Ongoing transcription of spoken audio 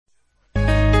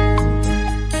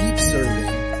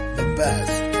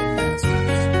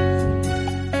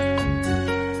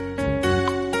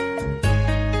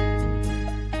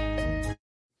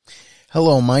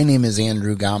Hello, my name is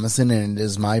Andrew Gomison, and it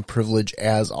is my privilege,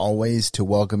 as always, to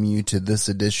welcome you to this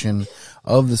edition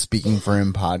of the Speaking for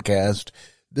Him podcast.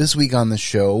 This week on the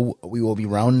show, we will be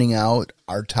rounding out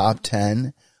our top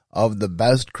 10 of the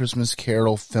best Christmas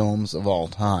Carol films of all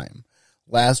time.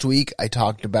 Last week, I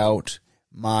talked about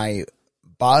my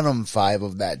bottom 5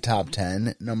 of that top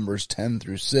 10, numbers 10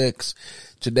 through 6.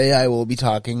 Today, I will be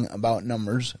talking about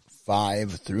numbers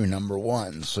 5 through number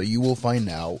 1. So you will find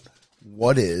out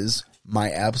what is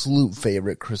my absolute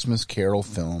favorite Christmas Carol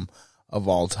film of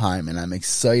all time, and I'm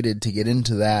excited to get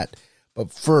into that.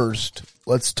 But first,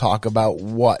 let's talk about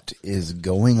what is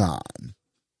going on.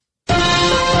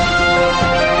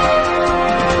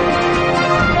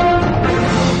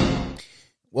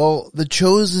 Well, The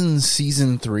Chosen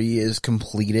Season 3 is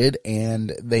completed,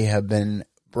 and they have been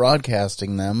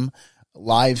broadcasting them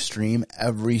live stream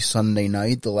every Sunday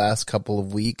night the last couple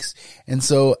of weeks. And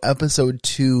so episode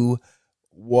 2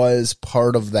 was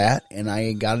part of that, and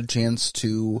I got a chance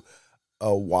to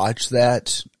watch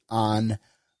that on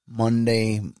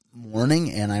Monday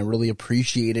morning, and I really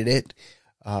appreciated it.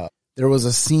 There was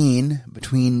a scene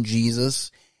between Jesus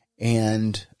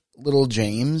and little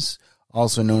James,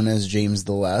 also known as James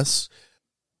the Less,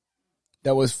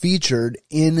 that was featured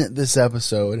in this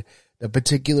episode that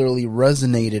particularly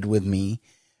resonated with me.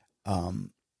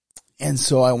 And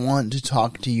so I want to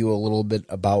talk to you a little bit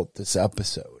about this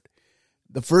episode.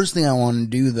 The first thing I want to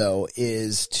do, though,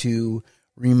 is to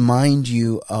remind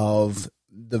you of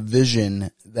the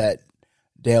vision that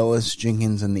Dallas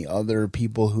Jenkins and the other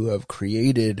people who have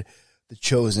created The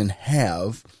Chosen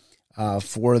have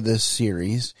for this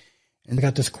series. And I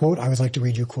got this quote. I always like to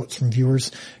read you quotes from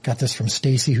viewers. Got this from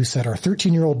Stacy, who said, "Our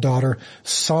 13-year-old daughter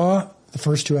saw the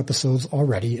first 2 episodes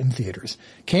already in theaters.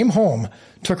 Came home,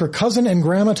 took her cousin and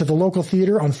grandma to the local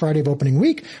theater on Friday of opening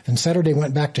week, then Saturday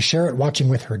went back to share it watching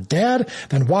with her dad,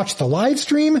 then watched the live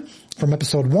stream from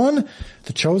episode 1.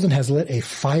 The Chosen has lit a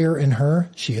fire in her.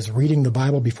 She is reading the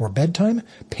Bible before bedtime,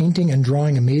 painting and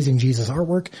drawing amazing Jesus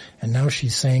artwork, and now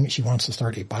she's saying she wants to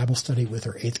start a Bible study with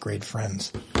her 8th grade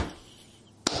friends."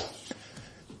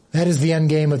 That is the end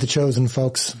game of The Chosen,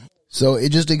 folks. So it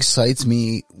just excites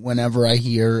me whenever I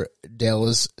hear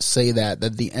Dallas say that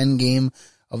the end game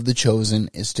of The Chosen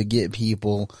is to get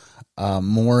people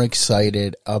more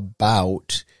excited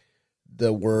about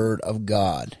the Word of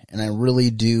God. And I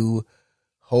really do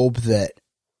hope that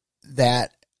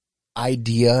that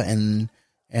idea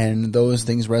and those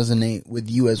things resonate with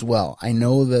you as well. I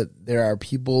know that there are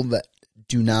people that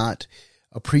do not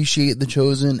appreciate The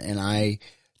Chosen, and I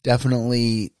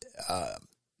definitely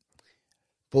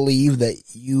believe that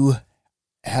you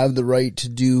have the right to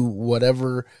do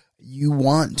whatever you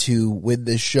want to with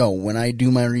this show. When I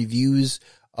do my reviews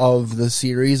of the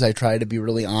series, I try to be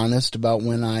really honest about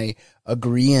when I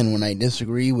agree and when I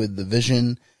disagree with the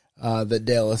vision that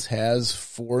Dallas has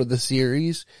for the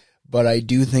series. But I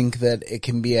do think that it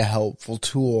can be a helpful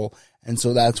tool, and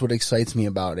so that's what excites me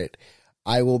about it.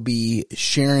 I will be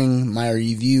sharing my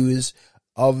reviews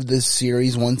of this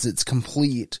series once it's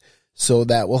complete, so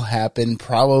that will happen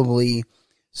probably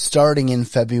starting in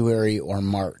February or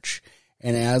March.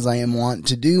 And as I am wont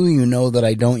to do, you know that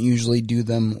I don't usually do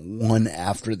them one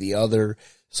after the other.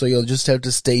 So you'll just have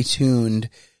to stay tuned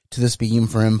to the Speaking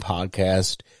for Him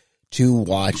podcast to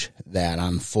watch that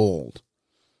unfold.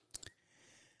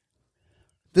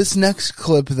 This next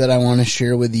clip that I want to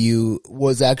share with you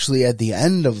was actually at the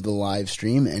end of the live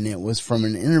stream, and it was from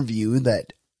an interview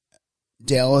that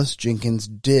Dallas Jenkins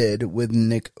did with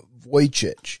Nick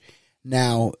Vujicic.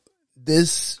 Now,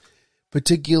 this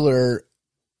particular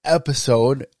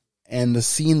episode and the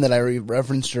scene that I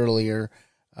referenced earlier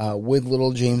with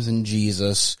little James and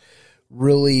Jesus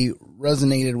really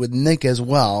resonated with Nick as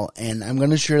well, and I'm going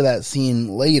to share that scene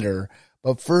later.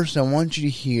 But first, I want you to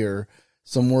hear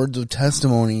some words of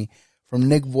testimony from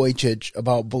Nick Vujicic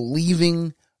about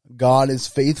believing God is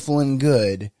faithful and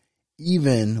good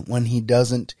even when He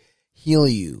doesn't heal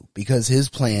you, because His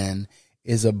plan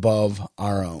is above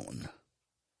our own.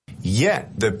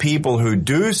 Yet, the people who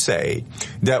do say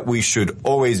that we should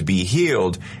always be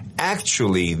healed,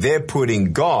 actually, they're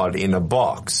putting God in a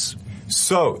box.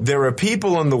 So, there are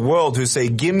people in the world who say,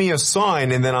 give me a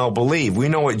sign and then I'll believe. We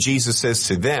know what Jesus says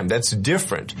to them. That's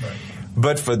different. Right.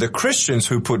 But for the Christians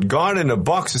who put God in a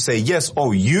box to say, yes,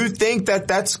 oh, you think that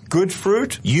that's good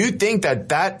fruit? You think that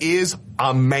that is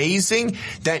amazing?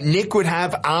 That Nick would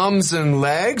have arms and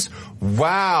legs?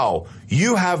 Wow.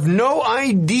 You have no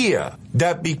idea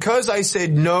that because I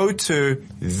said no to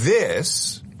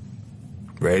this,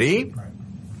 ready?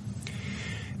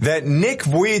 That Nick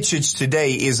Vujicic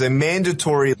today is a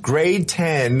mandatory grade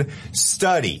 10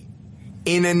 study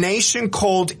in a nation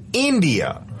called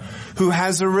India, who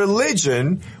has a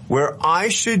religion where I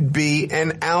should be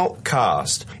an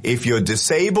outcast. If you're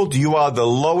disabled, you are the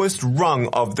lowest rung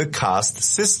of the caste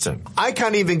system. I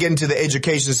can't even get into the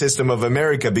education system of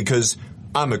America because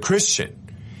I'm a Christian.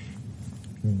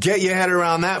 Get your head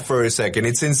around that for a second.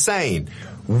 It's insane.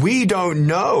 We don't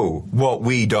know what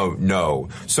we don't know.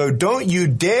 So don't you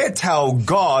dare tell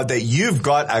God that you've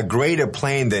got a greater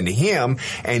plan than him,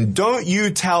 and don't you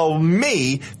tell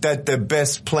me that the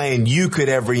best plan you could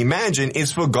ever imagine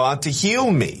is for God to heal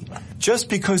me. Just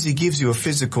because he gives you a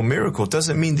physical miracle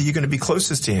doesn't mean that you're going to be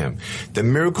closest to him. The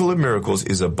miracle of miracles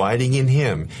is abiding in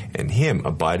him and him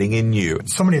abiding in you.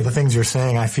 So many of the things you're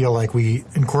saying, I feel like we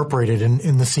incorporated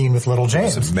in the scene with little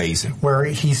James. It's amazing. Where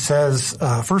he says,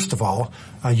 first of all,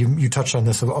 you touched on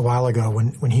this a while ago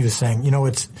when he was saying,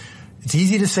 it's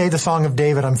easy to say the Song of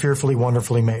David, I'm fearfully,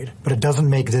 wonderfully made, but it doesn't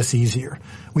make this easier.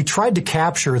 We tried to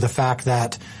capture the fact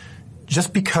that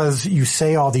just because you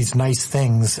say all these nice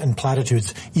things and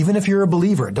platitudes, even if you're a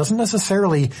believer, it doesn't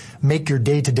necessarily make your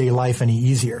day-to-day life any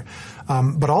easier.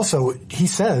 But also,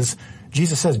 Jesus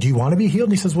says, do you want to be healed?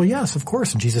 And he says, well, yes, of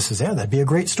course. And Jesus says, yeah, that'd be a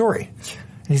great story.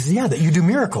 And he says, yeah, that you do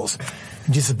miracles.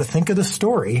 And Jesus says, but think of the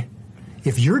story.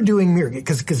 If you're doing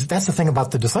miracles, because that's the thing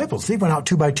about the disciples. They went out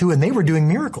 2 by 2 and they were doing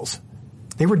miracles.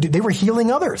 They were healing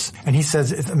others. And he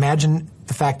says, imagine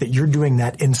the fact that you're doing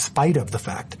that in spite of the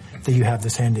fact that you have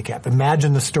this handicap.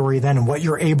 Imagine the story then and what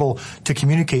you're able to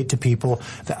communicate to people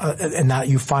and that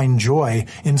you find joy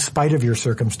in spite of your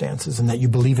circumstances and that you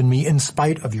believe in me in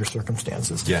spite of your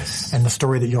circumstances. Yes. And the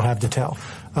story that you'll have to tell.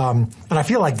 And I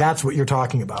feel like that's what you're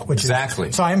talking about.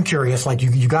 Exactly. So I am curious, like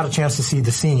you got a chance to see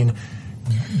the scene.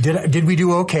 Did we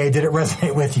do okay? Did it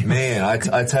resonate with you? Man,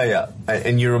 I tell you,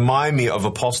 and you remind me of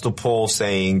Apostle Paul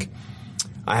saying,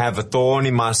 I have a thorn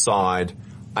in my side.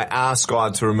 I asked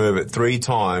God to remove it 3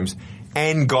 times,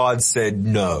 and God said,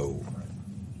 no,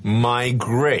 my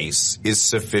grace is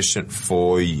sufficient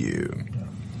for you.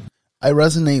 I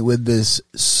resonate with this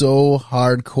so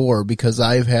hardcore because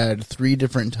I've had 3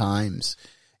 different times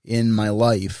in my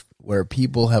life where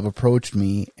people have approached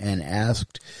me and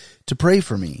asked to pray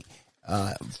for me.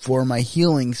 For my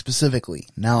healing specifically.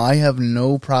 Now, I have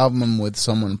no problem with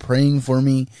someone praying for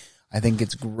me. I think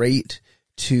it's great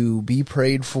to be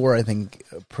prayed for. I think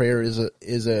prayer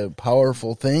is a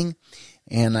powerful thing,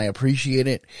 and I appreciate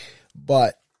it.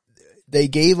 But they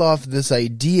gave off this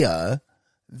idea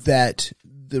that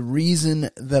the reason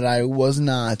that I was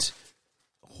not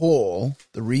whole,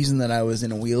 the reason that I was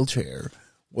in a wheelchair,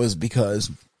 was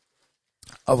because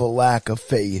of a lack of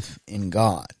faith in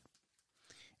God.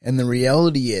 And the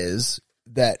reality is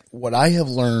that what I have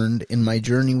learned in my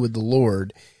journey with the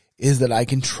Lord is that I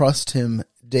can trust him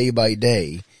day by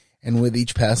day and with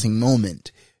each passing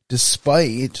moment,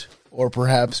 despite or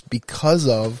perhaps because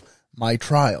of my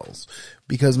trials.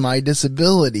 Because my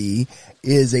disability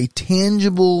is a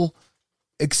tangible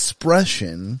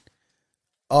expression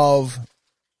of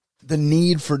the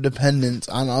need for dependence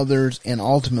on others and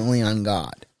ultimately on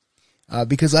God.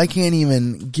 Because I can't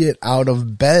even get out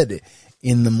of bed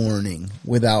in the morning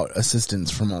without assistance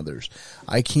from others.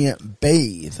 I can't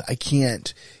bathe. I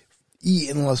can't eat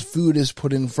unless food is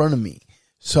put in front of me.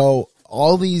 So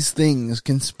all these things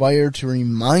conspire to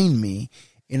remind me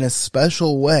in a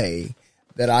special way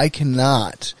that I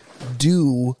cannot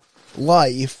do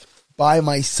life by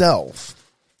myself.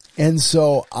 And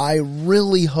so I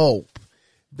really hope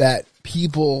that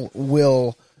people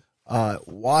will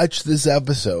watch this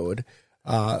episode,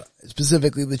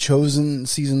 specifically The Chosen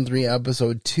Season 3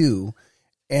 Episode 2,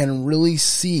 and really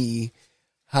see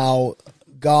how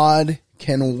God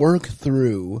can work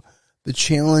through the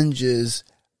challenges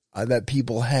that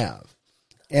people have.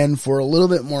 And for a little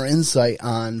bit more insight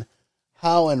on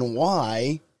how and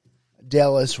why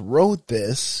Dallas wrote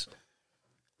this,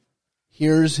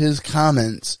 here's his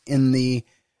comments in the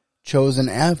Chosen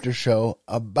After Show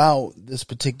about this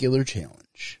particular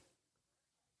challenge.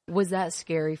 Was that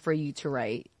scary for you to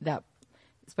write that,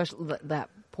 especially that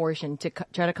portion, to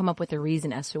try to come up with a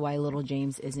reason as to why little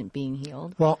James isn't being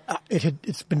healed? Well,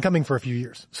 it's been coming for a few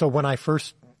years. So when I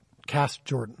first cast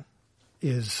Jordan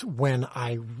is when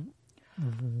I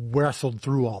wrestled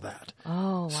through all that.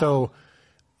 Oh, wow. So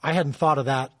I hadn't thought of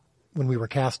that when we were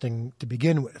casting to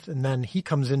begin with. And then he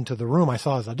comes into the room. I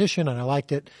saw his audition and I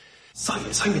liked it.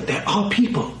 Simon, they're all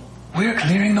people. We're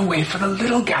clearing the way for the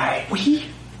little guy.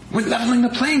 We're leveling the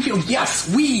playing field.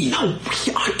 Yes, we. No,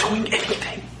 we aren't doing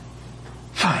anything.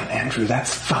 Fine, Andrew,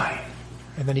 that's fine.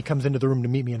 And then he comes into the room to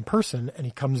meet me in person, and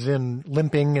he comes in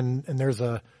limping, and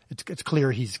it's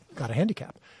clear he's got a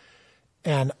handicap.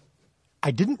 And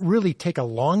I didn't really take a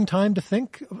long time to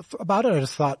think about it. I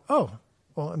just thought, oh,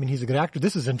 well, I mean, he's a good actor.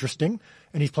 This is interesting.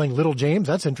 And he's playing Little James.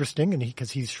 That's interesting. And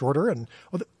because he's shorter and,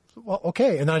 well,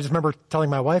 okay. And then I just remember telling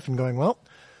my wife and going, well,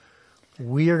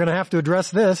 we are going to have to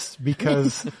address this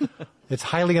because it's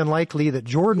highly unlikely that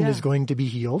Jordan is going to be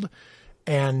healed.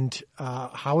 And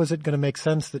how is it going to make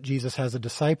sense that Jesus has a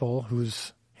disciple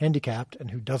who's handicapped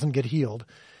and who doesn't get healed?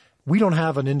 We don't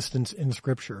have an instance in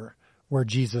Scripture where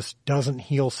Jesus doesn't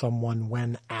heal someone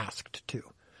when asked to.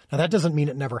 Now, that doesn't mean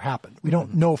it never happened. We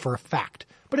don't know for a fact,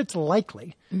 but it's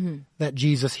likely that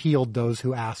Jesus healed those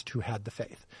who asked who had the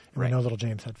faith. And we know little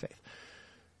James had faith.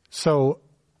 So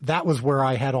that was where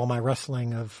I had all my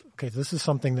wrestling of, okay, this is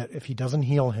something that if he doesn't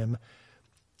heal him,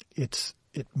 it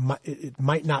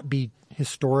might not be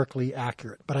historically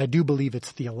accurate, but I do believe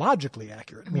it's theologically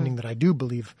accurate, meaning that I do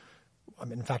believe, I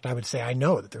mean, in fact, I would say I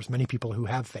know that there's many people who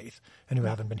have faith and who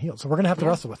haven't been healed. So we're going to have to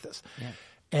wrestle with this. Yeah.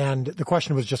 And the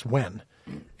question was just when.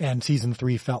 And season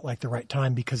 3 felt like the right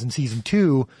time because in season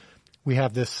 2, we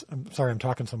have this, I'm sorry I'm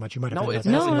talking so much. You might have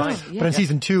been fine. But in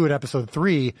season 2 at episode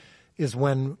 3 is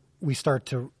when we start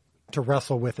to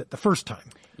wrestle with it the first time.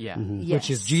 Yeah. Which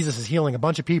is Jesus is healing a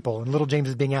bunch of people and little James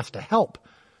is being asked to help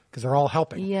because they're all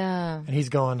helping. Yeah. And he's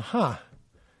going,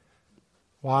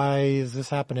 why is this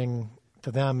happening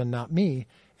to them and not me?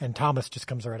 And Thomas just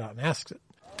comes right out and asks it.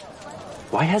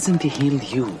 Why hasn't he healed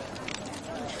you?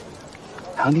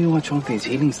 How do you watch all these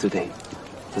healings today?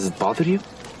 Does it bother you?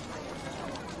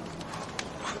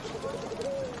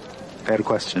 Fair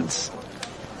questions.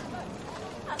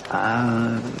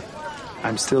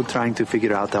 I'm still trying to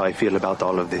figure out how I feel about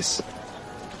all of this.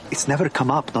 It's never come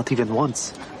up, not even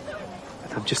once.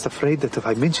 But I'm just afraid that if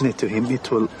I mention it to him, he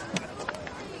can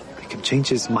change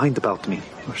his mind about me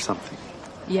or something.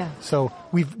 Yeah. So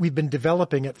we've been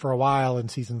developing it for a while,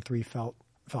 and season 3 felt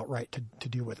right to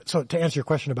deal with it. So to answer your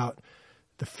question about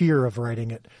the fear of writing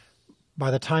it,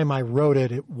 by the time I wrote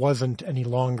it, it wasn't any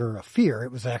longer a fear.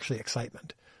 It was actually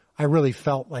excitement. I really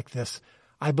felt like this.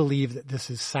 I believe that this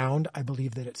is sound. I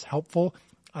believe that it's helpful.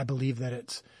 I believe that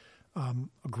it's a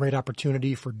great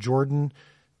opportunity for Jordan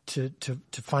to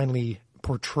finally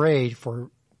portray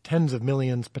for tens of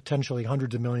millions, potentially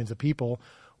hundreds of millions of people,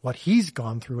 what he's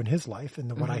gone through in his life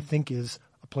and what I think is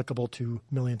applicable to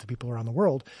millions of people around the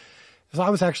world. So I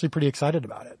was actually pretty excited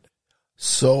about it.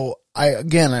 So I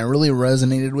really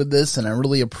resonated with this, and I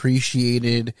really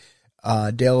appreciated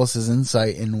Dallas's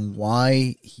insight in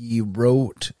why he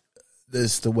wrote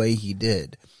this the way he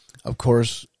did. Of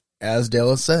course, as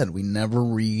Dallas said, we never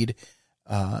read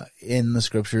in the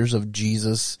scriptures of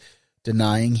Jesus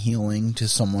denying healing to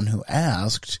someone who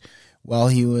asked while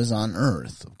he was on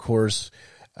earth. Of course,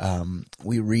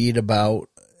 we read about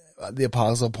the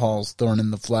Apostle Paul's thorn in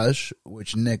the flesh,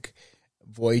 which Nick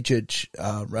Vujicic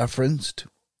referenced,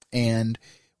 and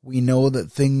we know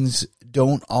that things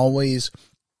don't always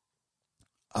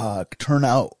turn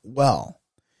out well.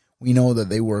 We know that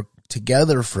they work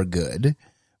together for good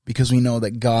because we know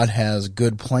that God has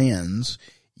good plans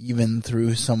even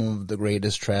through some of the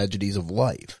greatest tragedies of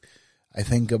life. I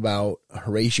think about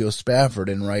Horatio Spafford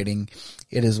in writing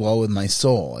It Is Well With My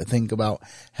Soul. I think about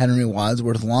Henry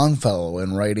Wadsworth Longfellow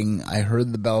in writing I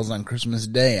Heard the Bells on Christmas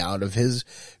Day out of his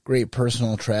great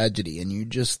personal tragedy. And you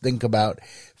just think about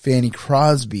Fanny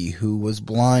Crosby, who was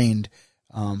blind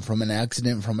from an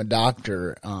accident from a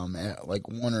doctor at like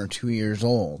 1 or 2 years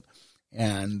old.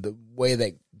 And the way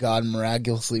that God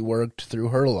miraculously worked through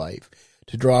her life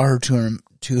to draw her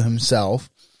to himself,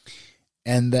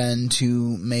 and then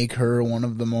to make her one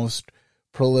of the most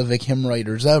prolific hymn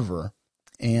writers ever.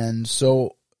 And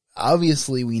so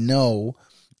obviously we know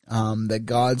that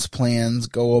God's plans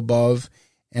go above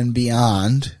and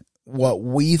beyond what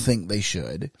we think they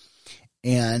should,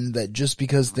 and that just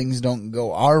because things don't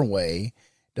go our way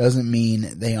doesn't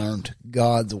mean they aren't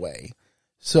God's way.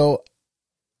 So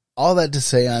all that to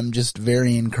say, I'm just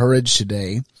very encouraged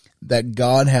today that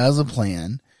God has a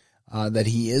plan, that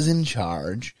he is in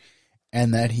charge,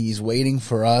 and that he's waiting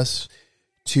for us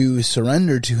to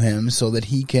surrender to him so that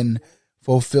he can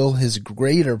fulfill his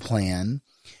greater plan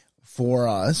for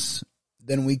us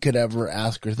than we could ever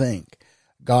ask or think.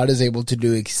 God is able to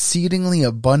do exceedingly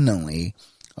abundantly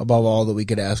above all that we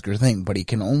could ask or think, but he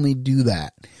can only do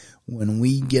that when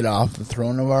we get off the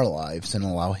throne of our lives and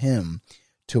allow him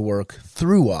to work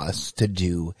through us to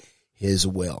do his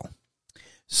will.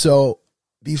 So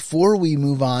before we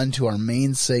move on to our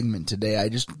main segment today, I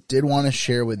just did want to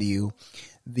share with you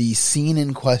the scene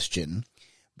in question,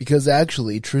 because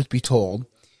actually, truth be told,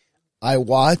 I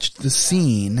watched the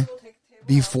scene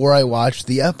before I watched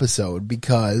the episode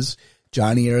because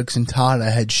Johnny Erickson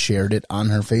Tada had shared it on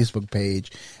her Facebook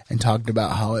page and talked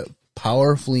about how it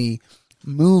powerfully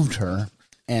moved her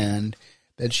and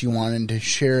that she wanted to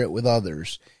share it with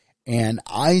others. And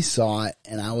I saw it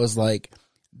and I was like,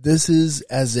 this is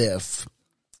as if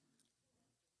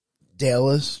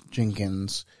Dallas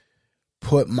Jenkins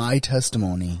put my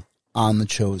testimony on The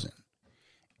Chosen.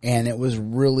 And it was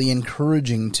really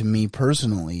encouraging to me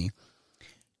personally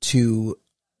to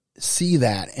see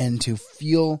that and to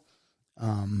feel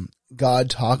God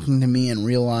talking to me and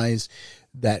realize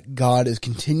that God is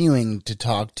continuing to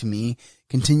talk to me,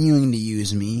 continuing to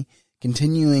use me,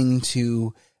 continuing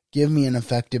to give me an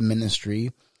effective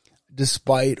ministry,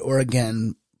 despite, or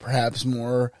again, perhaps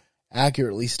more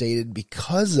accurately stated,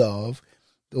 because of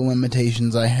the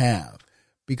limitations I have,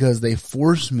 because they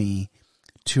force me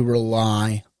to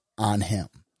rely on Him.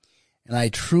 And I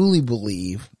truly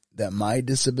believe that my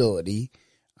disability,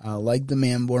 like the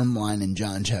man born blind in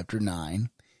John chapter 9,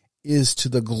 is to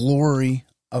the glory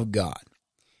of God.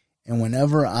 And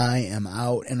whenever I am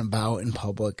out and about in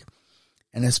public,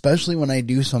 and especially when I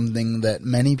do something that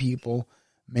many people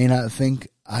may not think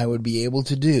I would be able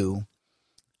to do,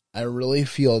 I really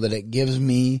feel that it gives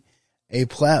me a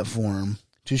platform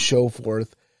to show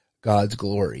forth God's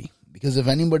glory. Because if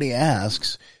anybody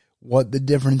asks what the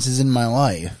difference is in my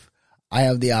life, I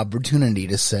have the opportunity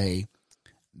to say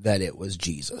that it was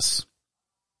Jesus.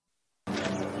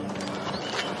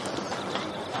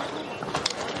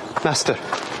 Master.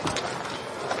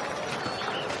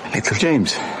 Little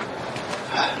James.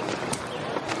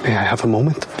 May I have a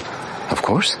moment? Of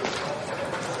course.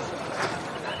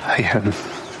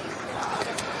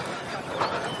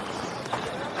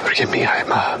 Forgive me, I'm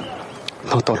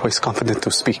not always confident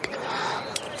to speak.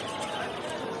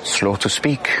 Slow to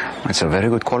speak. It's a very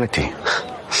good quality.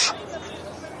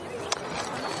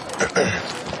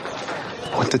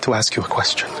 I wanted to ask you a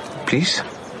question. Please?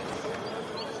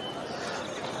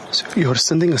 So you're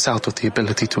sending us out with the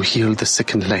ability to heal the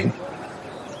sick and lame.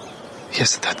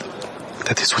 Yes,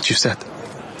 that is what you said.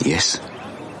 Yes.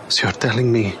 So you're telling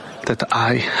me that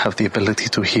I have the ability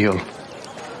to heal.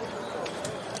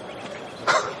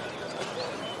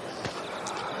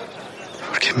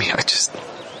 Forgive me, I just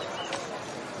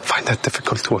find that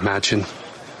difficult to imagine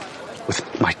with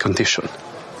my condition,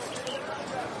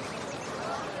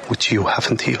 which you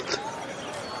haven't healed.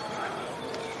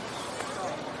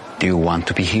 Do you want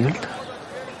to be healed?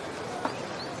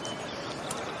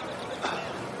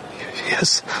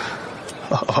 Yes,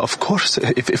 of course,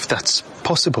 if that's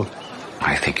possible.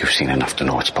 I think you've seen enough to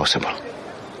know it's possible.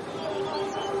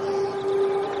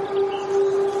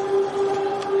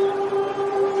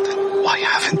 Then why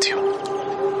haven't you?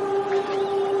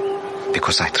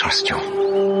 Because I trust you.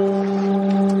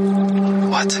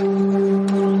 What?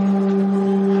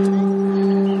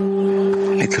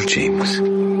 Little James.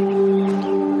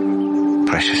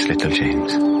 Precious little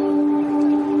James.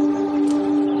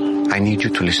 I need you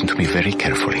to listen to me very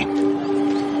carefully.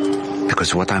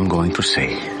 Because what I'm going to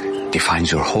say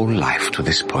defines your whole life to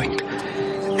this point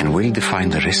and will define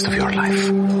the rest of your life.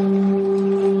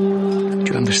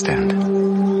 Do you understand?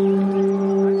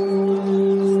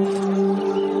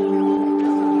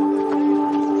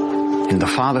 In the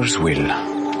Father's will,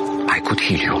 I could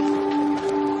heal you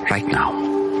right now.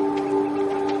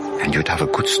 And you'd have a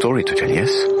good story to tell,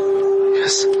 yes?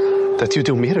 Yes, that you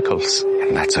do miracles.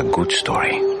 And that's a good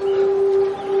story.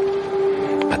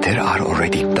 But there are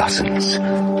already dozens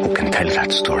who can tell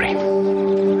that story.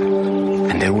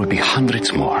 And there will be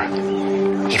hundreds more,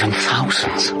 even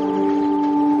thousands.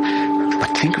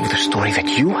 But think of the story that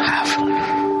you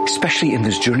have, especially in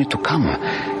this journey to come,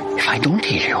 if I don't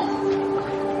heal you.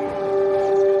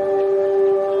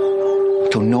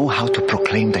 To know how to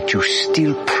proclaim that you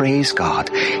still praise God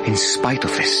in spite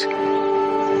of this.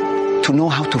 To know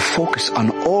how to focus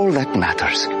on all that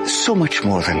matters, so much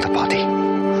more than the body.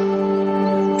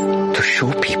 To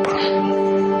show people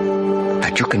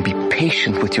that you can be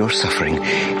patient with your suffering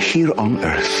here on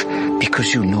earth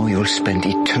because you know you'll spend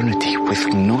eternity with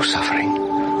no suffering.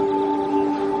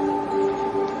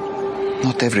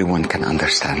 Not everyone can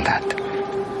understand that.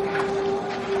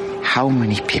 How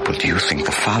many people do you think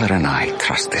the Father and I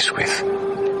trust this with?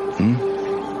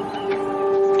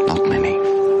 Not many.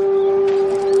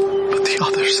 But the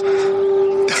others,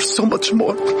 there's so much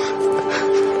more.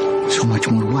 So much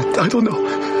more what? I don't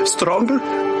know. Stronger?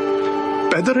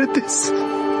 Better at this?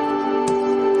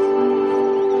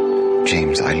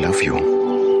 James, I love you.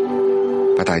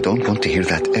 But I don't want to hear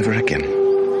that ever again.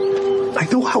 I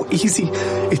know how easy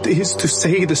it is to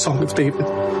say the Song of David.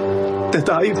 That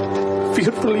I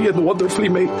fearfully and wonderfully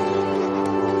made.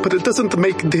 But it doesn't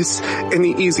make this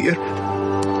any easier.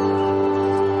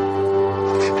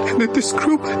 And it is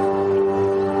true.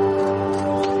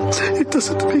 It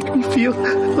doesn't make me feel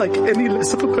like any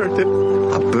less of a burden.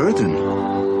 A burden?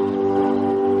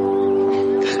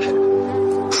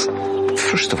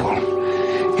 First of all,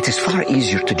 it is far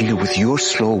easier to deal with your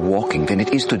slow walking than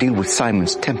it is to deal with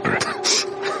Simon's temper.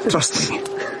 Trust me.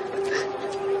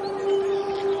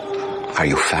 Are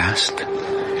you fast?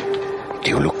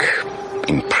 Do you look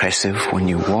impressive when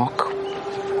you walk?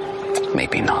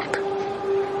 Maybe not.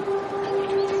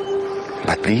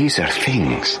 But these are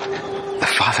things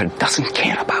the Father doesn't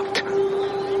care about.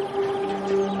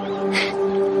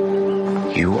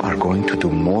 You are going to do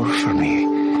more for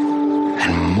me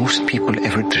than most people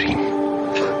ever dream.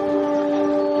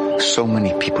 So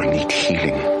many people need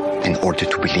healing in order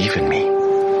to believe in me.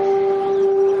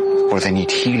 Or they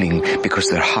need healing because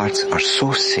their hearts are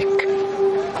so sick.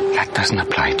 That doesn't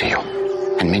apply to you.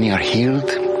 And many are healed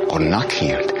or not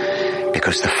healed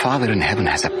because the Father in heaven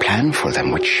has a plan for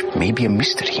them which may be a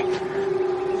mystery.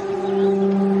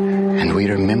 And we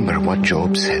remember what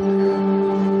Job said.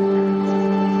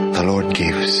 The Lord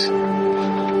gives,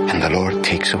 and the Lord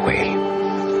takes away.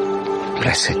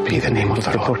 Blessed be the name of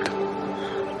the Lord.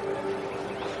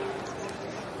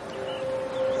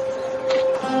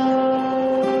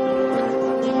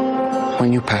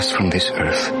 When you pass from this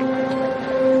earth,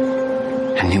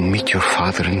 and you meet your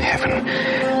Father in heaven,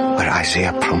 where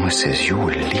Isaiah promises you will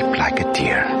leap like a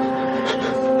deer,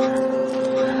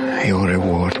 your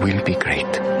reward will be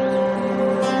great.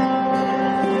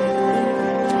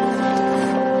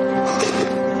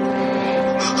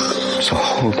 So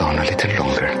hold on a little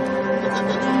longer.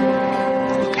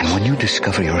 And when you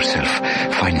discover yourself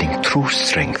finding true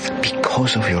strength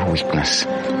because of your weakness,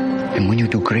 and when you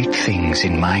do great things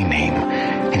in my name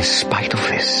in spite of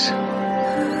this,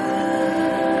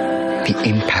 the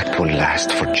impact will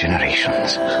last for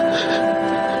generations.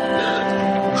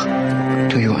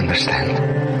 Do you understand?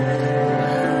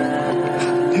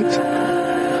 Yes.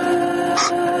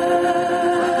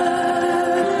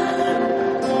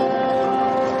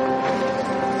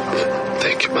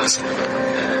 Thank you, Master.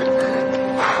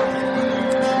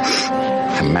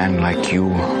 A man like you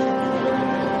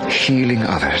healing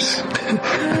others.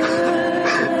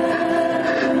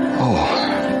 Oh,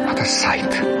 what a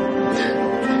sight.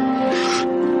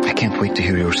 I can't wait to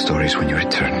hear your stories when you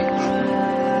return.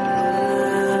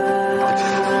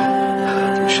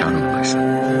 Shalom, my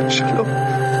son. Shalom.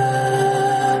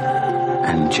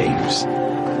 And James,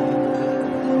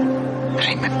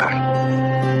 remember,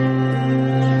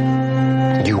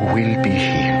 you will be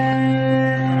healed.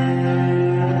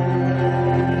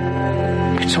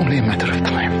 It's only a matter of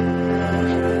time.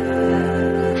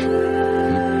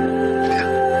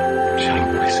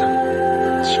 Shalom, my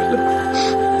son. Shalom.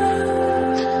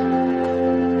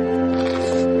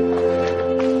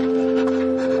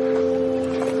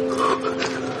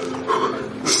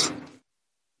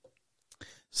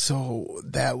 So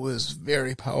that was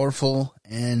very powerful,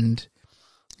 and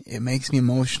it makes me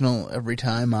emotional every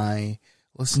time I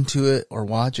listen to it or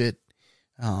watch it.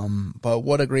 But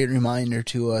what a great reminder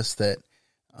to us that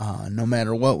no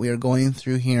matter what we are going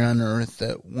through here on earth,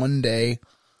 that one day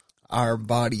our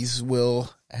bodies will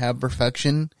have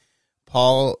perfection.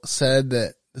 Paul said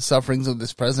that the sufferings of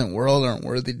this present world aren't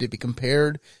worthy to be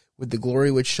compared with the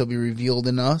glory which shall be revealed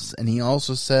in us. And he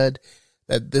also said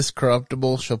that this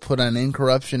corruptible shall put on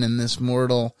incorruption, and this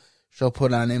mortal shall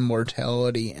put on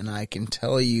immortality. And I can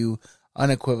tell you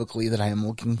unequivocally that I am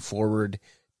looking forward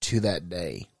to that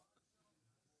day.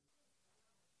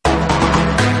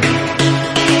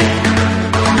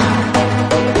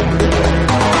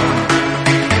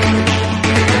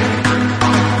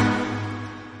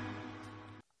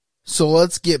 So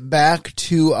let's get back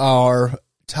to our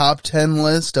top 10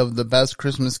 list of the best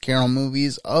Christmas Carol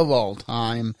movies of all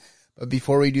time. But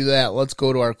before we do that, let's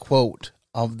go to our quote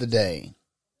of the day.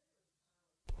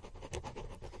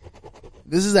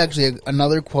 This is actually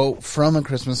another quote from A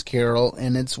Christmas Carol,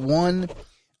 and it's one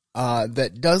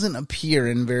that doesn't appear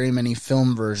in very many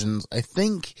film versions. I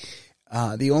think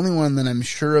the only one that I'm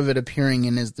sure of it appearing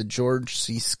in is the George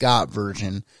C. Scott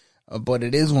version, but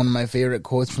it is one of my favorite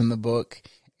quotes from the book,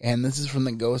 and this is from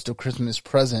The Ghost of Christmas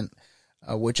Present,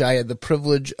 which I had the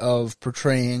privilege of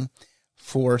portraying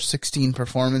for 16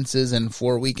 performances and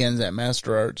 4 weekends at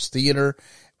Master Arts Theater.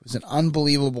 It was an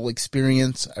unbelievable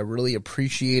experience. I really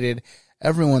appreciated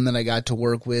everyone that I got to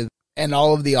work with and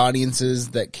all of the audiences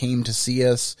that came to see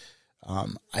us.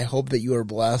 I hope that you are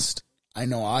blessed. I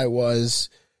know I was.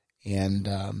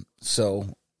 And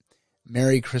so,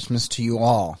 Merry Christmas to you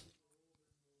all.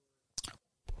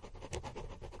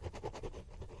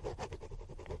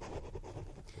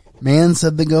 Man,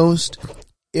 said the ghost,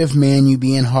 if man you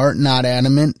be in heart not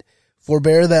adamant,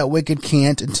 forbear that wicked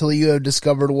cant until you have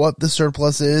discovered what the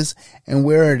surplus is and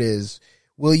where it is.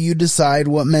 Will you decide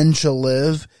what men shall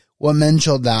live, what men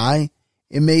shall die?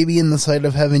 It may be in the sight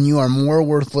of heaven you are more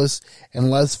worthless and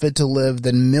less fit to live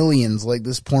than millions like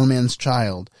this poor man's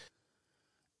child.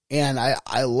 And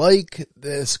I like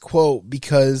this quote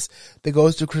because the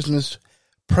Ghost of Christmas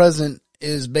Present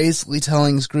is basically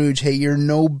telling Scrooge, hey, you're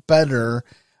no better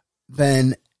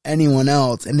than anyone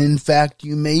else. And in fact,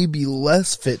 you may be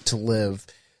less fit to live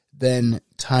than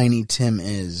Tiny Tim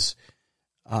is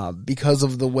because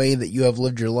of the way that you have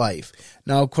lived your life.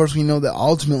 Now, of course, we know that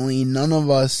ultimately none of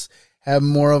us have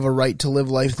more of a right to live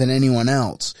life than anyone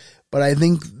else. But I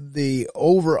think the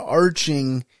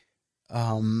overarching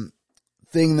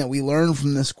thing that we learn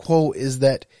from this quote is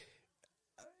that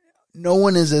no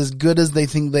one is as good as they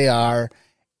think they are,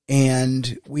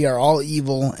 and we are all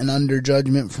evil and under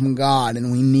judgment from God,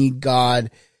 and we need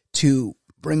God to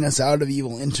bring us out of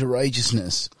evil into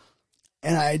righteousness.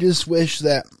 And I just wish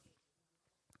that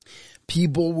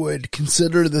people would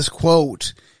consider this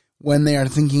quote when they are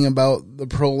thinking about the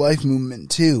pro-life movement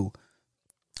too.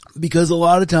 Because a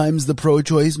lot of times the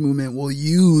pro-choice movement will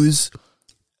use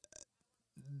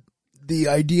the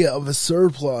idea of a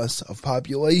surplus of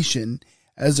population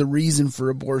as a reason for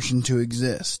abortion to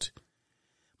exist.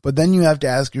 But then you have to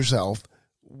ask yourself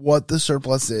what the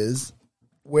surplus is,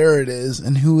 where it is,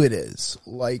 and who it is,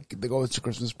 like the Ghost of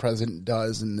Christmas Present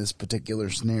does in this particular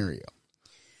scenario.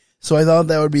 So I thought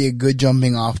that would be a good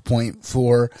jumping off point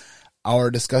for our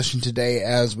discussion today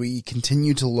as we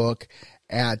continue to look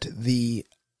at the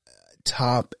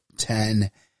top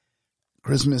 10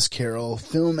 Christmas Carol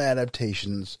film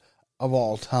adaptations of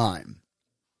all time.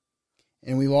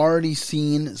 And we've already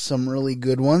seen some really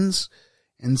good ones,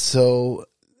 and so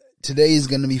today is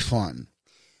going to be fun.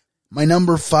 My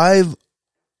number 5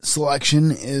 selection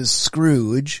is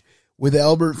Scrooge, with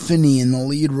Albert Finney in the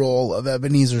lead role of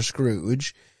Ebenezer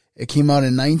Scrooge. It came out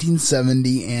in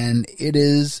 1970, and it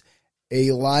is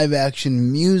a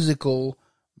live-action musical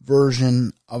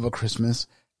version of A Christmas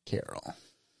Carol.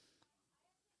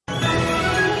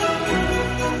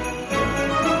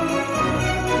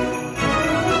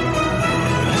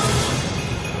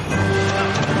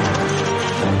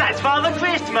 Father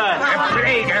Christmas! A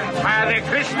plague and Father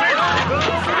Christmas!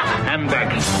 Humbug.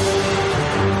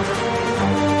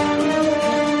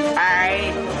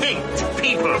 I hate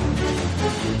people.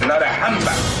 Not a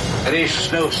humbug. There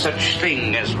is no such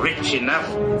thing as rich enough.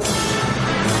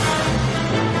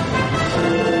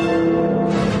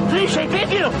 Please, I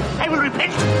beg you. I will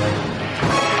repent.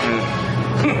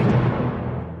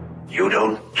 You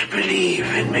don't believe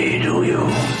in me, do you?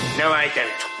 No, I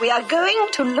don't. We are going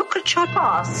to look at your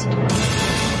past.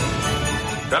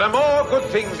 There are more good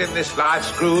things in this life,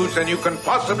 Scrooge, than you can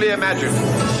possibly imagine.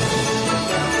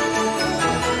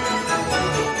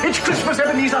 It's Christmas,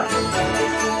 Ebenezer.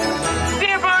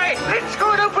 Dear boy, let's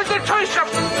go and open the toy shop.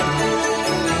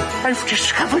 I've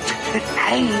discovered that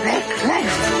I like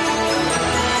life.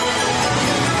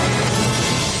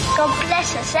 God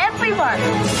bless us, everyone.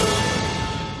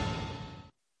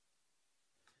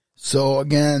 So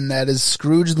again, that is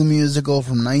Scrooge the Musical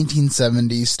from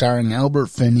 1970, starring Albert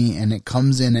Finney, and it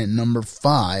comes in at number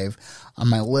 5 on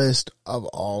my list of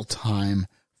all-time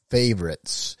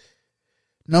favorites.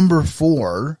 Number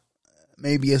 4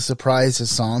 may be a surprise to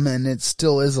some, and it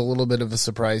still is a little bit of a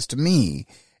surprise to me,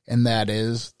 and that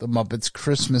is The Muppets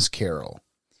Christmas Carol.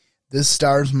 This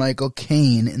stars Michael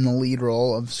Caine in the lead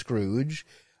role of Scrooge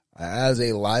as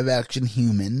a live-action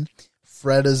human,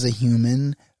 Fred as a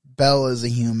human, Belle is a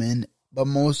human, but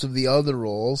most of the other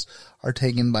roles are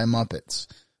taken by Muppets.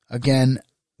 Again,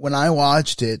 when I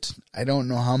watched it, I don't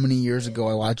know how many years ago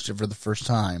I watched it for the first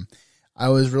time, I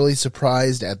was really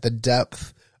surprised at the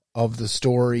depth of the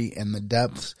story and the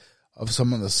depth of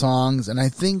some of the songs. And I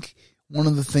think one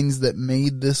of the things that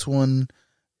made this one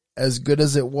as good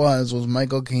as it was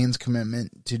Michael Caine's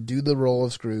commitment to do the role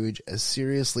of Scrooge as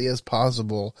seriously as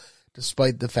possible,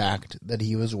 despite the fact that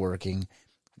he was working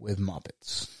with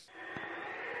Muppets.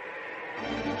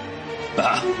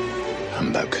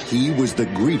 Humbug. He was the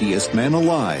greediest man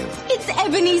alive. It's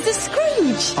Ebenezer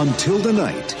Scrooge. Until the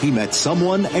night he met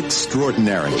someone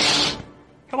extraordinary.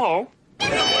 Hello.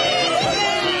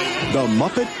 The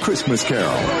Muppet Christmas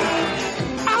Carol.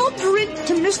 I'll drink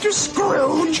to Mr.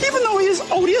 Scrooge, even though he is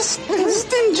odious and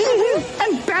stingy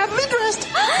and badly dressed.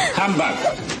 Humbug.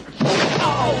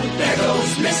 Oh, there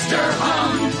goes Mr.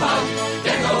 Humbug.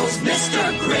 There goes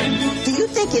Mr. Grin. Do you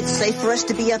think it's safe for us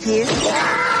to be up here?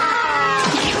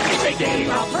 If they gave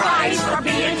a prize for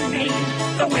being mean,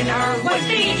 the winner would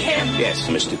be him. Yes,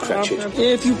 Mr. Cratchit.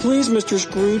 If you please, Mr.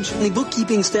 Scrooge, the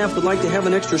bookkeeping staff would like to have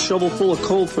an extra shovel full of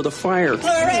coal for the fire. Our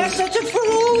assets are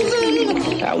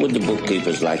frozen. How would the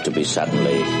bookkeepers like to be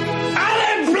suddenly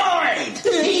unemployed?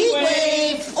 Heat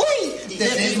wave! Oi!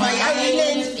 This is my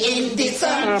island in the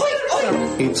sun.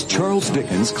 It's Charles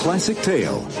Dickens' classic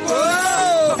tale,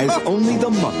 as only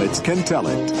the Muppets can tell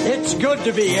it. It's good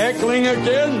to be heckling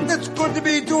again. It's good to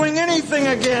be doing anything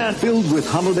again. Filled with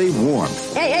holiday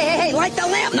warmth. Hey, light the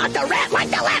lamp, not the rat, light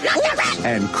the lamp, not the rat.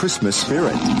 And Christmas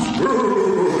spirit.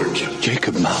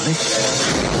 Jacob Marley?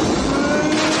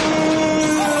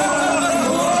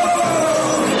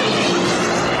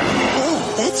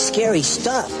 That's scary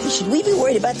stuff. Should we be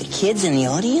worried about the kids in the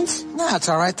audience? No, it's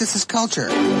all right. This is culture.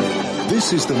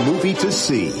 This is the movie to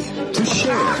see, to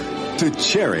share, to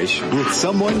cherish with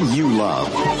someone you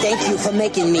love. Thank you for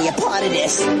making me a part of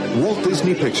this. Walt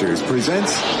Disney Pictures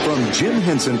presents from Jim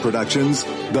Henson Productions,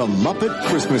 The Muppet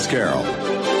Christmas Carol.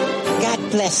 God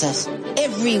bless us,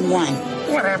 everyone.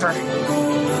 Whatever.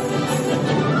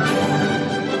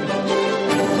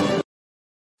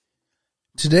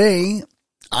 Today,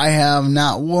 I have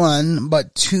not one,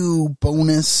 but two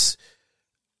bonus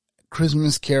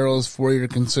Christmas carols for your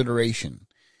consideration.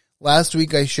 Last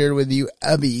week, I shared with you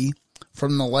Ebby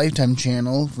from the Lifetime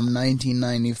channel from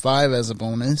 1995 as a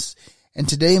bonus. And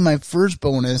today, my first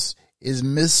bonus is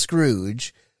Miss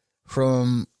Scrooge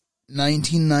from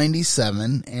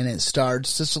 1997, and it starred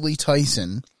Cicely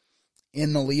Tyson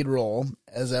in the lead role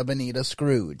as Ebenezer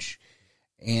Scrooge.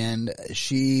 And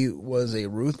she was a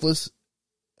ruthless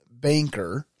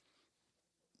banker,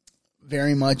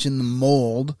 very much in the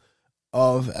mold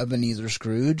of Ebenezer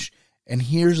Scrooge. And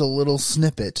here's a little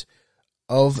snippet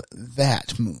of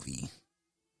that movie.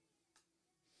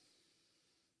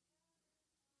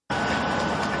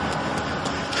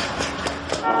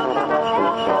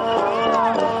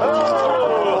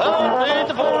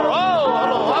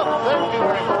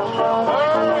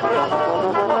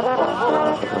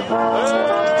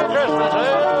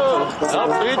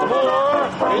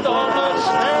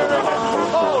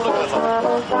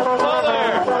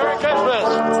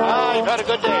 Had a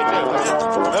good day, too.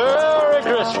 Merry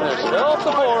Christmas. Help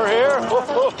the poor here. Ho,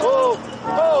 ho, ho.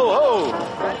 Ho,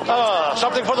 ho.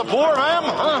 Something for the poor, ma'am?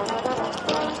 Huh?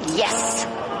 Yes.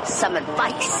 Some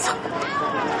advice.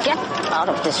 Get out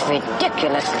of this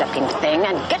ridiculous-looking thing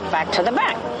and get back to the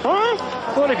bank.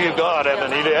 What have you got,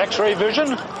 Ebenezer? X-ray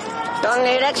vision? Don't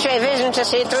need X-ray vision to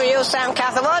see through you, Sam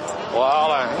Catherwood.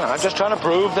 Well, I'm just trying to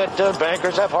prove that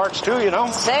bankers have hearts, too, you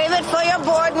know. Save it for your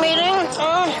board meeting.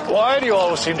 Why do you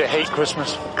always seem to hate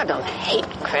Christmas? I don't hate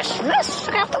Christmas,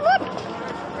 Catherwood.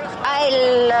 I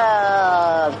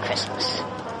love Christmas.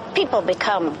 People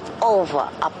become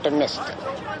over-optimistic.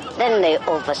 Then they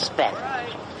overspend.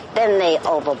 Then they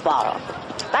overborrow.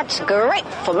 That's great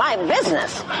for my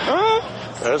business.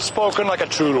 Spoken like a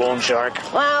true loan shark.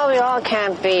 Well, we all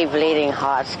can't be bleeding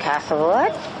hearts,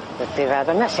 Catherwood. Would be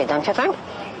rather messy, don't you think?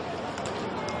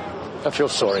 I feel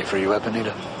sorry for you,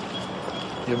 Ebenezer.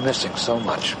 You're missing so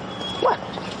much. What?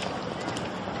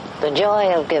 The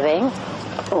joy of giving?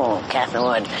 Oh,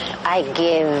 Catherwood, I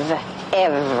give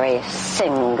every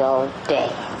single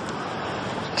day.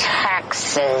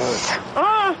 Taxes.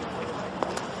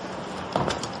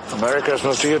 Merry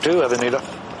Christmas to you, too, Ebenezer.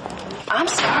 I'm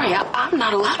sorry, I'm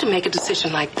not allowed to make a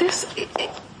decision like this.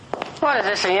 What is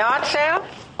this, a yard sale?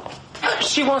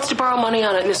 She wants to borrow money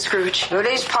on it, Miss Scrooge.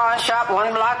 Rudy's pawn shop,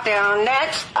 1 block down.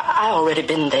 Next. I already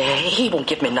been there. He won't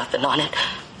give me nothing on it.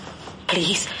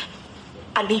 Please,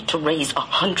 I need to raise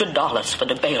 $100 for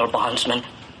the bail bondsman.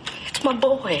 It's my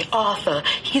boy, Arthur.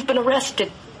 He's been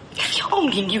arrested. If you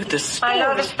only knew the story. I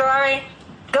know the story.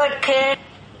 Good kid.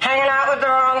 Hanging out with the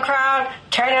wrong crowd,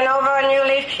 turning over a new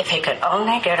leaf. If he could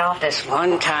only get off this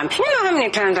one time. You know how many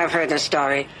times I've heard this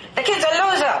story? The kid's a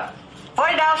loser.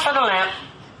 $40 for the lamp.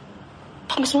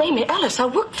 Oh, Miss Mamie Ellis, I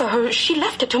worked for her. She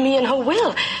left it to me in her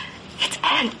will. It's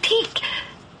antique.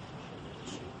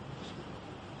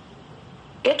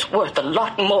 It's worth a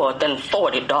lot more than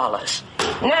 $40.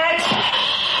 Next.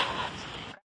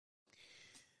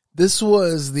 This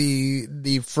was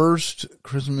the first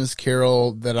Christmas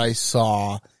Carol that I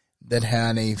saw that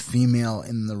had a female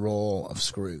in the role of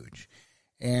Scrooge.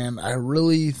 And I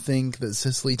really think that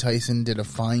Cicely Tyson did a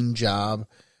fine job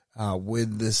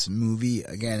with this movie.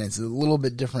 Again, it's a little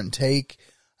bit different take.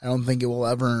 I don't think it will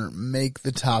ever make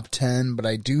the top 10, but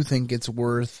I do think it's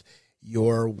worth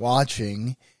your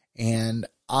watching. And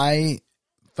I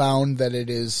found that it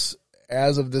is,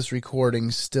 as of this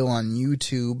recording, still on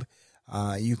YouTube.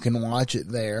 You can watch it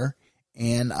there.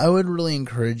 And I would really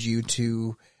encourage you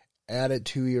to add it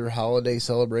to your holiday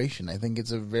celebration. I think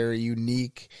it's a very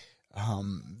unique,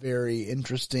 very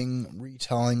interesting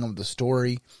retelling of the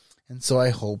story. And so I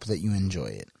hope that you enjoy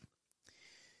it.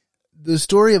 The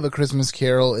story of A Christmas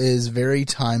Carol is very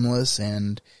timeless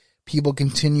and people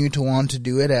continue to want to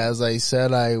do it. As I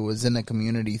said, I was in a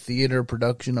community theater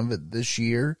production of it this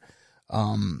year.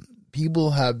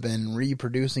 People have been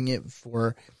reproducing it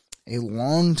for a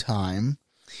long time,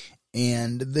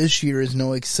 and this year is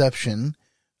no exception.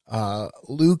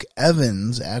 Luke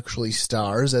Evans actually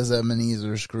stars as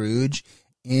Ebenezer Scrooge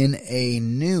in a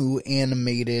new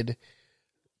animated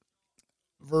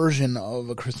version of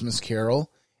A Christmas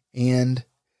Carol, and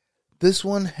this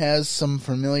one has some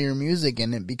familiar music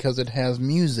in it because it has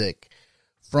music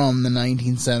from the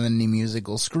 1970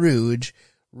 musical Scrooge,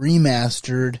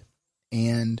 remastered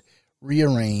and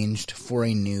rearranged for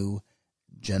a new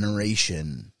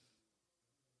generation.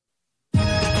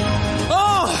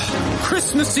 Oh,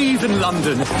 Christmas Eve in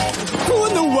London. Who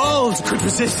in the world could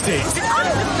resist it?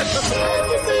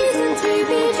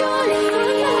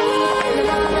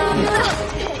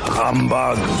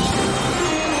 Humbug.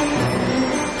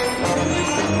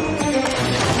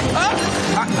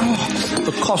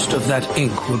 The cost of that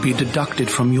ink will be deducted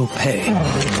from your pay.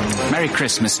 Merry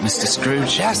Christmas, Mr.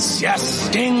 Scrooge. Yes, yes.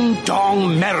 Ding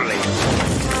dong merrily.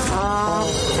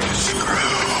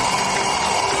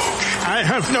 I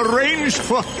have arranged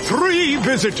for 3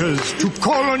 visitors to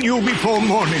call on you before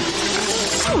morning.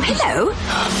 Oh, hello.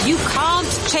 You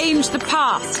can't change the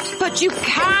past, but you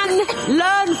can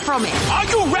learn from it. Are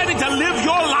you ready to live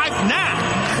your life now?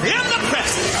 In the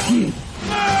present.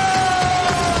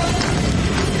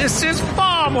 This is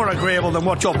far more agreeable than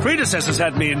what your predecessors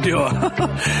had me endure.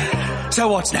 So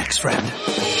what's next, friend?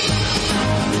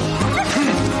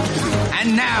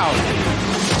 And now,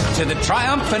 to the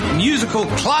triumphant musical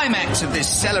climax of this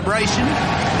celebration.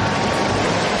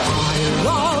 I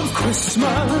love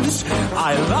Christmas.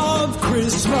 I love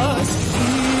Christmas.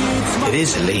 It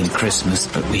is a lean Christmas,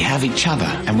 but we have each other,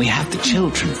 and we have the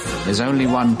children. There's only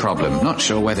one problem. Not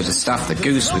sure whether to stuff the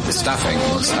goose with the stuffing,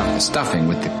 or stuff the stuffing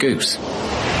with the goose.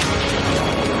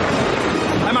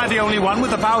 Am I the only one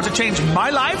with the power to change my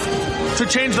life? To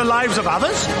change the lives of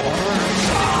others?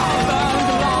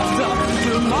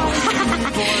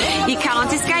 You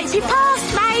can't escape your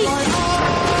past, mate.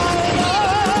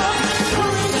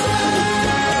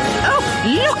 Oh,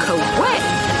 look away.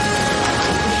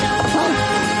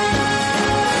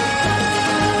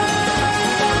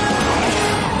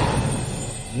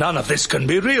 None of this can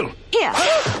be real. Here.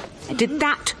 Did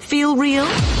that feel real?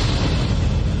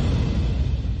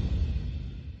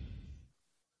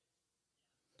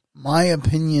 My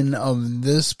opinion of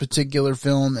this particular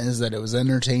film is that it was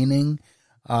entertaining,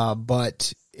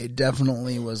 but it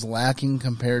definitely was lacking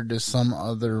compared to some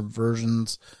other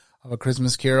versions of A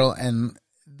Christmas Carol, and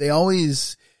they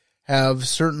always have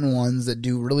certain ones that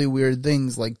do really weird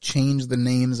things, like change the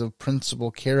names of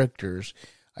principal characters.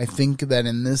 I think that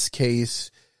in this case,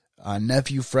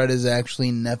 Nephew Fred is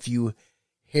actually Nephew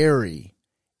Harry,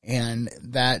 and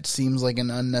that seems like an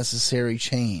unnecessary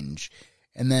change.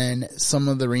 And then some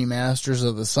of the remasters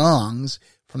of the songs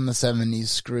from the 70s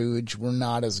Scrooge were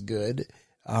not as good,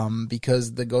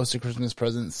 because the Ghost of Christmas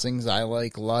Present sings I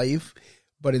Like Life,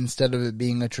 but instead of it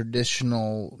being a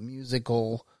traditional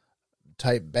musical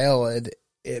type ballad,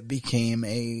 it became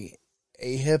a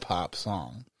hip hop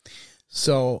song.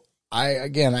 So I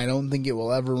don't think it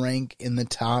will ever rank in the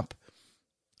top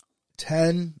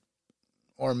 10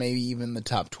 or maybe even the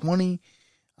top 20.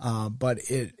 But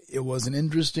it was an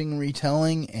interesting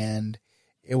retelling, and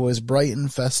it was bright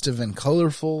and festive and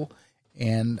colorful,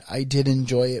 and I did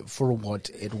enjoy it for what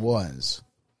it was.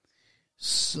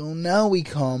 So now we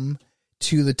come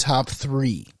to the top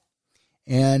 3.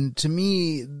 And to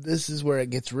me, this is where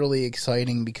it gets really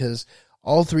exciting, because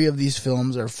all 3 of these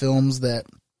films are films that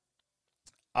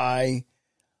I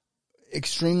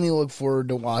extremely look forward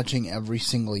to watching every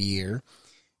single year.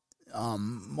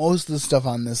 Most of the stuff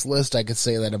on this list I could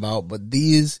say that about, but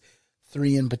these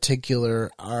 3 in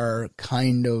particular are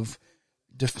kind of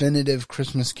definitive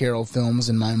Christmas Carol films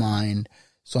in my mind,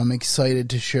 so I'm excited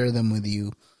to share them with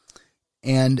you.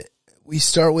 And we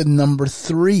start with number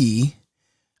 3,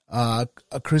 A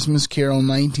Christmas Carol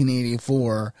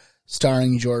 1984,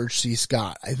 starring George C.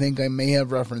 Scott. I think I may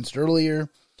have referenced earlier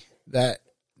that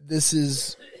this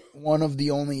is one of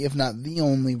the only, if not the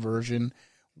only version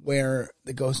where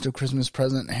the Ghost of Christmas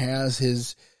Present has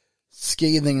his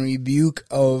scathing rebuke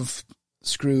of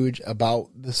Scrooge about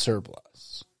the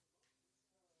surplus.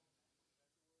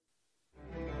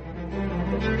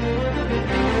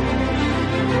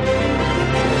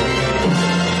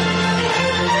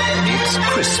 It's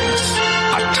Christmas,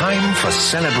 a time for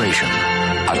celebration,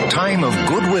 a time of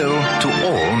goodwill to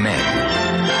all men.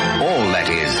 All, that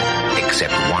is,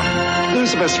 except one.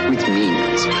 Those of us with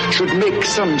means should make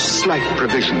some slight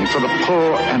provision for the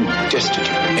poor and destitute.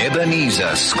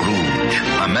 Ebenezer Scrooge,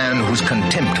 a man whose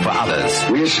contempt for others,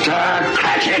 Mr.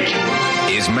 Cratchit,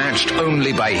 is matched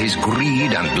only by his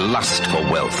greed and lust for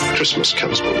wealth. Christmas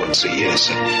comes but once a year,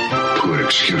 sir. Poor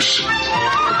excuse for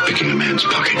picking a man's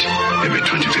pocket every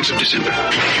 25th of December.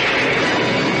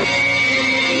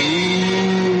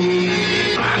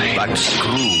 But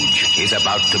Scrooge is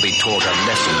about to be taught a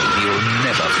lesson he'll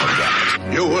never forget.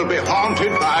 You will be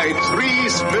haunted by 3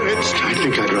 spirits. I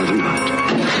think I'd rather not.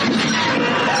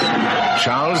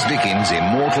 Charles Dickens'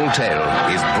 immortal tale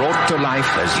is brought to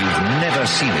life as you've never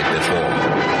seen it before.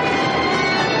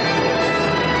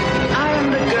 I am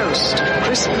the ghost of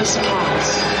Christmas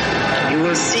past. You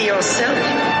will see yourself.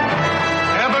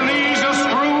 Ebenezer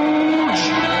Scrooge!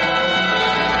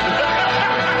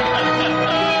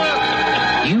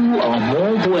 You are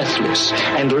more worthless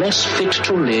and less fit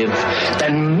to live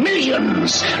than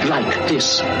millions like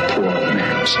this poor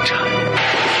man's child.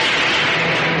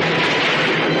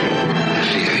 I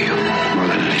fear you more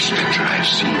than any spectre I've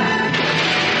seen.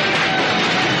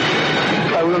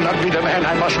 I will not be the man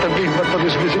I must have been but for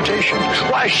this visitation.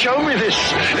 Why show me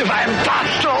this if I am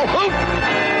past all hope?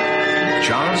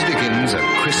 Charles Dickens' A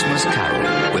Christmas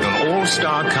Carol, with an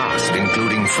all-star cast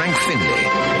including Frank Finlay,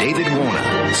 David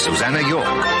Warner, Susanna York,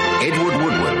 Edward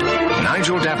Woodward,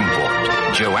 Nigel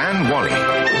Davenport, Joanne Whalley,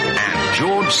 and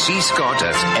George C. Scott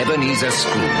as Ebenezer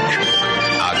Scrooge.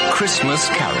 A Christmas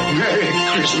Carol. Merry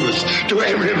Christmas to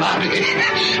everybody,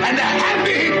 and a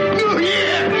Happy New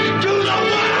Year to the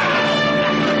world!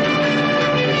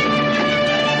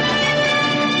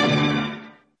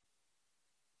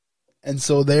 And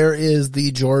so there is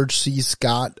the George C.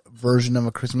 Scott version of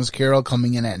A Christmas Carol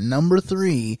coming in at number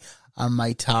 3 on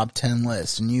my top 10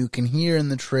 list. And you can hear in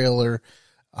the trailer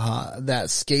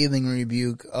that scathing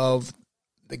rebuke of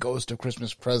the Ghost of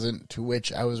Christmas Present to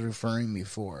which I was referring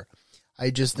before.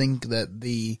 I just think that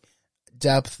the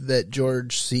depth that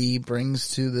George C.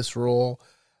 brings to this role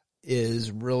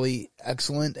is really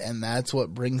excellent, and that's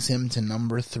what brings him to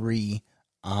number 3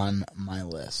 on my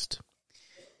list.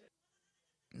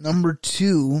 Number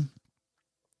 2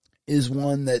 is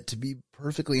one that, to be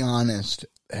perfectly honest,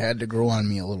 had to grow on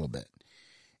me a little bit.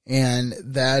 And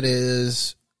that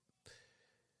is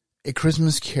A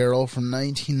Christmas Carol from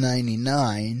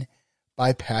 1999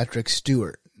 by Patrick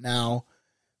Stewart. Now,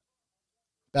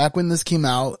 back when this came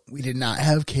out, we did not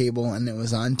have cable and it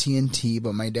was on TNT,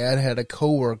 but my dad had a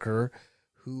coworker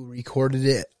who recorded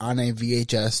it on a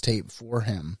VHS tape for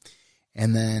him.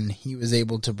 And then he was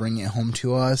able to bring it home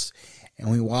to us. And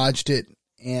we watched it,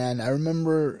 and I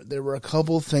remember there were a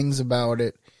couple things about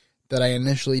it that I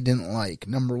initially didn't like.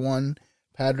 Number 1,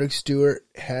 Patrick Stewart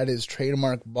had his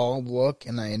trademark bald look,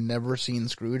 and I had never seen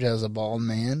Scrooge as a bald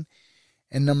man.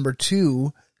 And number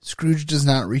 2, Scrooge does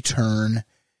not return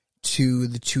to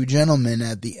the 2 gentlemen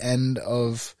at the end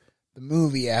of the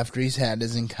movie after he's had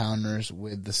his encounters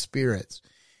with the spirits.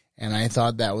 And I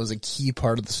thought that was a key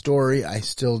part of the story. I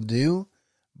still do.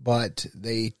 But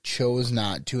they chose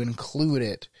not to include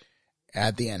it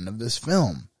at the end of this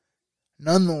film.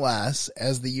 Nonetheless,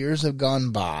 as the years have gone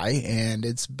by, and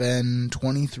it's been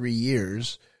 23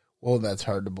 years, well, that's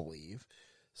hard to believe,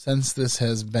 since this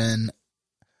has been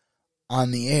on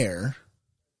the air,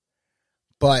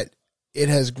 but it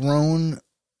has grown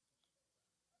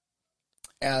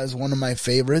as one of my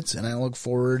favorites, and I look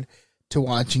forward to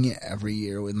watching it every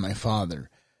year with my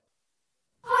father.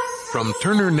 From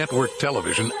Turner Network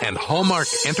Television and Hallmark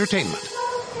Entertainment,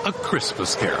 A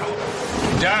Christmas Carol.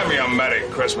 Damn you, Merry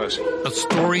Christmas. A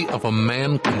story of a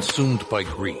man consumed by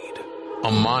greed,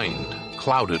 a mind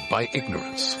clouded by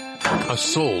ignorance, a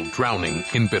soul drowning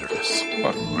in bitterness.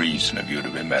 What reason have you to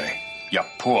be merry? You're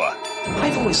poor.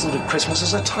 I've always thought of Christmas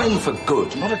as a time for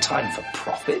good, not a time for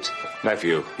profit.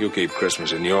 Nephew, you keep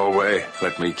Christmas in your way.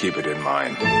 Let me keep it in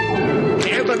mine.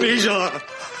 Ebenezer,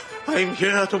 I'm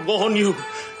here to warn you.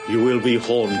 You will be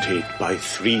haunted by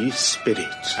 3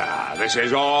 spirits. This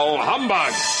is all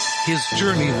humbug. His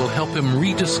journey will help him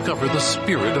rediscover the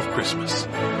spirit of Christmas,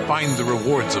 find the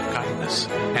rewards of kindness,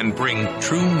 and bring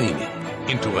true meaning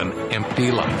into an empty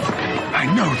life. I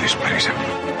know this place.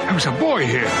 I was a boy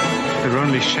here. They're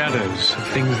only shadows of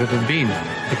things that have been.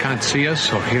 They can't see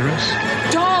us or hear us.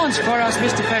 Dance for us,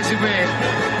 Mr. Fezziwig.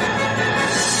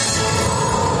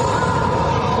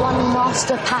 One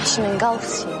master passion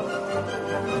engulfs you.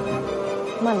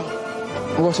 Money.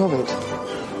 What of it?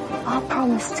 Our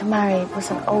promise to marry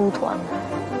was an old one.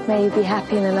 May you be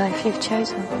happy in the life you've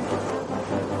chosen.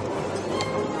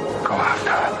 Go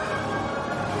after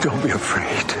her. Don't be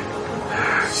afraid.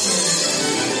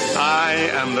 I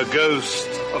am the ghost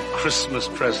of Christmas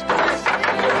presents.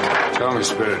 Tell me,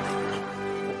 Spirit,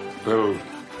 will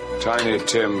Tiny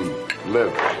Tim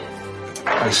live?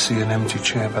 I see an empty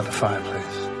chair by the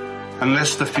fireplace.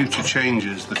 Unless the future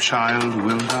changes, the child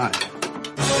will die.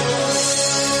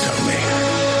 Tell me,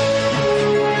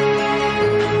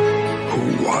 who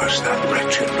was that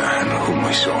wretched man whom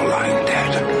we saw lying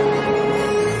dead?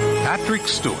 Patrick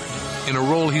Stewart, in a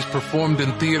role he's performed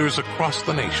in theaters across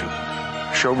the nation.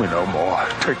 Show me no more.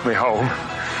 Take me home.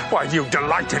 Why, you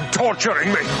delight in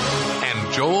torturing me.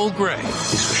 And Joel Grey.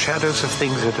 These are shadows of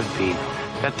things that have been,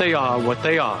 that they are what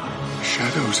they are.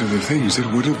 Shadows of the things that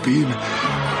would have been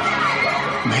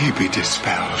may be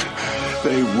dispelled.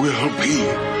 They will be.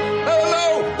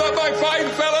 Hello, my fine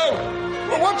fellow.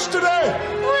 What's today?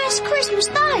 Where's Christmas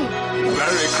Day?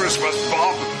 Merry Christmas,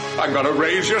 Bob. I'm going to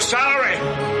raise your salary.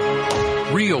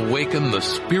 Reawaken the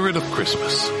spirit of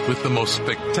Christmas with the most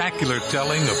spectacular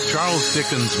telling of Charles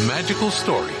Dickens' magical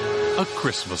story, A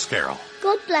Christmas Carol.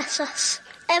 God bless us,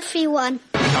 everyone.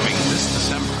 Coming this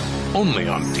December, only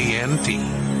on TNT.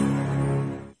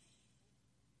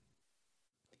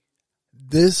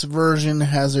 This version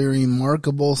has a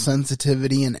remarkable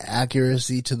sensitivity and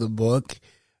accuracy to the book,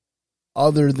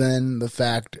 other than the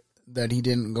fact that he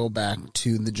didn't go back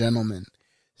to The Gentleman.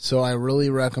 So I really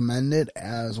recommend it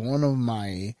as one of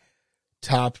my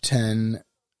top 10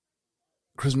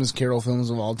 Christmas Carol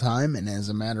films of all time, and as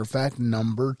a matter of fact,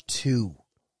 number 2.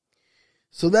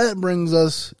 So that brings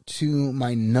us to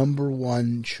my number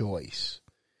 1 choice.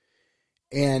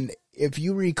 And if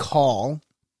you recall,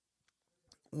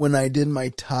 when I did my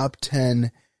top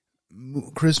 10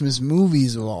 Christmas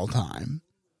movies of all time,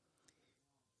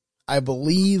 I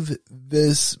believe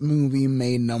this movie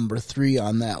made number 3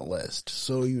 on that list.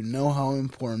 So you know how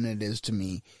important it is to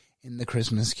me in the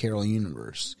Christmas Carol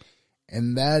universe.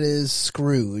 And that is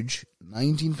Scrooge,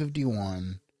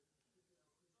 1951,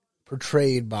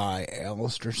 portrayed by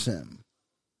Alastair Sim.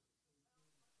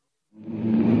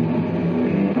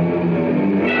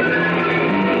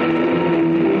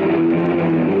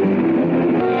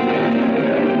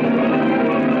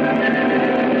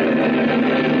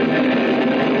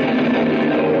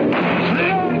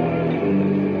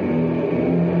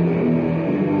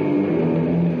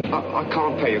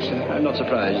 I'm not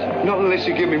surprised. Not unless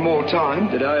you give me more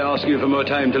time. Did I ask you for more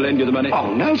time to lend you the money?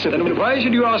 Oh, no, sir. Then why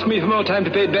should you ask me for more time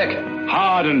to pay it back?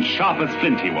 Hard and sharp as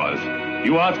flint he was.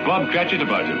 You ask Bob Cratchit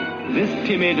about him. This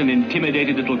timid and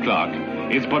intimidated little clerk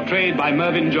is portrayed by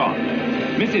Mervyn John.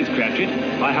 Mrs. Cratchit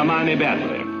by Hermione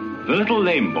Baddeley. The little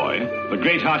lame boy, the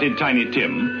great-hearted Tiny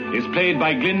Tim, is played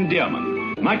by Glyn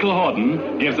Dearman. Michael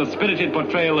Hordern gives a spirited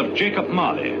portrayal of Jacob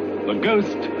Marley, the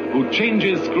ghost who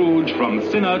changes Scrooge from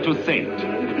sinner to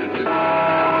saint.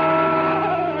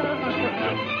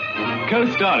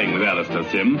 Co-starring with Alastair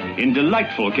Sim in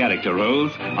delightful character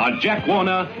roles are Jack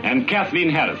Warner and Kathleen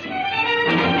Harrison.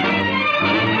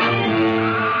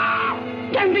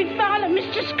 Don't be violent,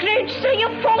 Mr. Scrooge, sir. You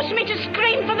forced me to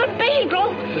scream for the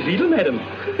beadle. The beadle, madam?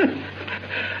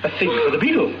 A think for the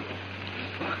beadle.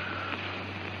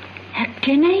 A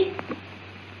guinea?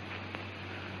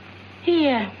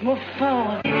 Here, what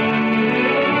for?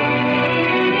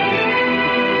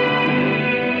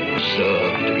 So,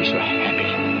 to be so happy.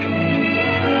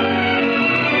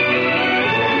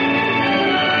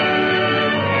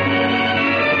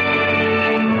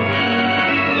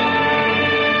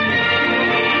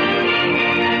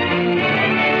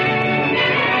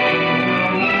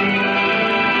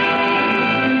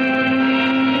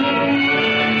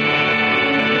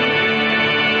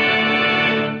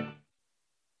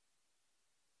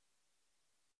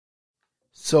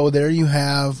 So there you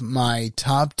have my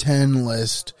top 10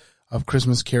 list of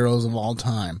Christmas carols of all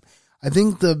time. I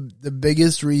think the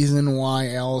biggest reason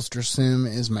why Alastair Sim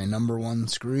is my number 1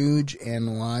 Scrooge,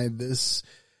 and why this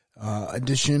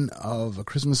edition of A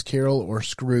Christmas Carol, or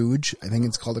Scrooge, I think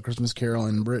it's called A Christmas Carol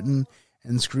in Britain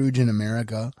and Scrooge in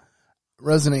America,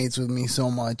 resonates with me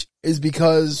so much, is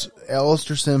because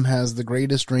Alastair Sim has the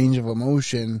greatest range of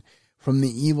emotion, from the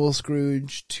evil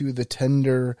Scrooge to the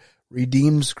tender,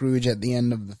 redeemed Scrooge at the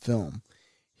end of the film.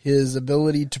 His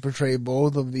ability to portray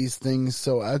both of these things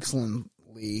so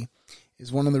excellently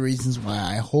is one of the reasons why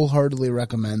I wholeheartedly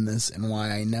recommend this, and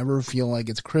why I never feel like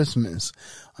it's Christmas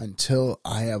until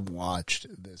I have watched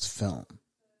this film.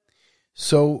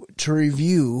 So, to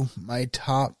review my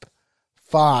top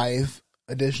 5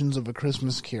 editions of A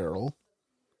Christmas Carol,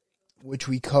 which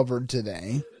we covered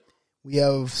today, we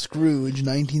have Scrooge,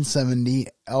 1970,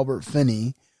 Albert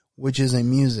Finney, which is a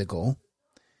musical.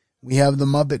 We have The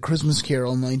Muppet Christmas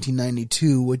Carol,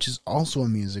 1992, which is also a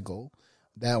musical.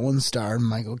 That one starred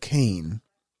Michael Caine.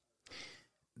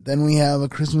 Then we have A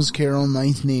Christmas Carol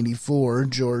 1984,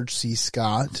 George C.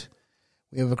 Scott.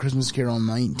 We have A Christmas Carol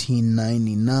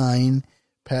 1999,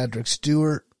 Patrick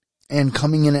Stewart. And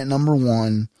coming in at number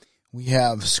 1, we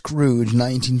have Scrooge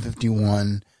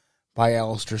 1951 by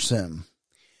Alistair Sim.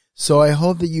 So I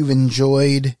hope that you've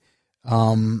enjoyed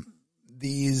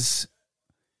these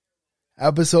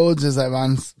episodes as I've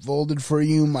unfolded for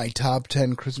you my top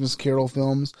 10 Christmas Carol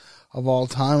films of all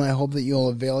time. I hope that you'll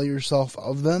avail yourself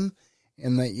of them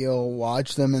and that you'll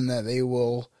watch them and that they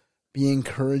will be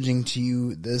encouraging to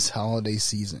you this holiday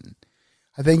season.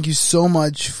 I thank you so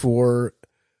much for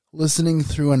listening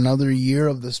through another year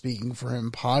of the Speaking for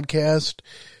Him podcast.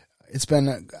 It's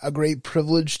been a great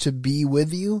privilege to be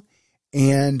with you.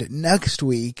 And next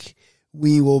week,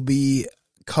 we will be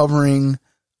covering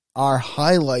our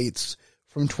highlights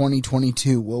from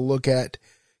 2022. We'll look at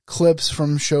clips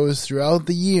from shows throughout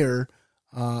the year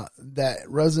that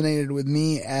resonated with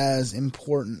me as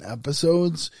important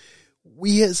episodes.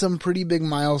 We hit some pretty big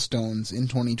milestones in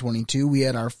 2022. We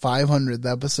had our 500th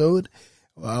episode,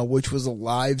 which was a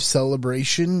live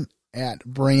celebration at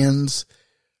Brand's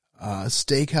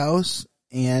Steakhouse,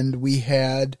 and we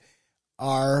had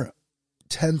our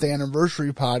 10th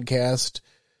anniversary podcast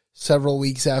several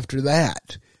weeks after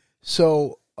that.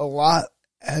 So a lot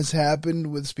has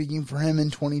happened with Speaking for Him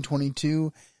in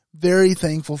 2022. Very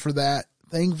thankful for that.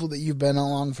 Thankful that you've been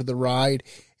along for the ride.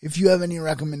 If you have any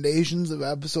recommendations of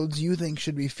episodes you think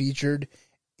should be featured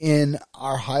in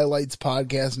our highlights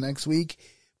podcast next week,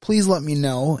 please let me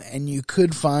know, and you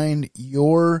could find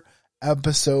your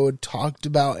episode talked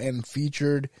about and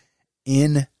featured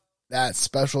in that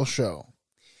special show.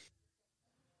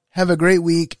 Have a great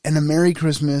week and a Merry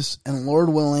Christmas, and Lord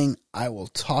willing, I will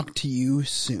talk to you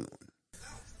soon.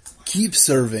 Keep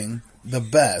serving the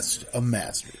best of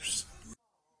masters.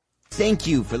 Thank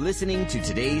you for listening to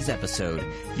today's episode.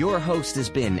 Your host has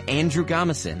been Andrew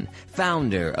Gomison,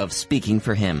 founder of Speaking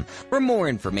for Him. For more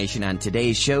information on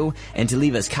today's show and to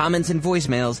leave us comments and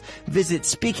voicemails, visit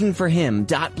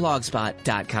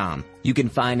speakingforhim.blogspot.com. You can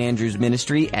find Andrew's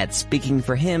ministry at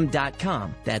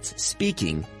speakingforhim.com. That's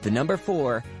speaking,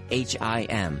 4,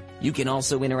 HIM. You can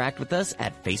also interact with us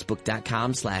at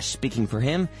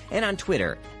facebook.com/speakingforhim and on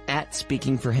Twitter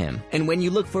 @speakingforhim. And when you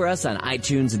look for us on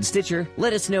iTunes and Stitcher,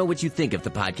 let us know what you think of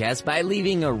the podcast by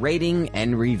leaving a rating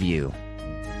and review.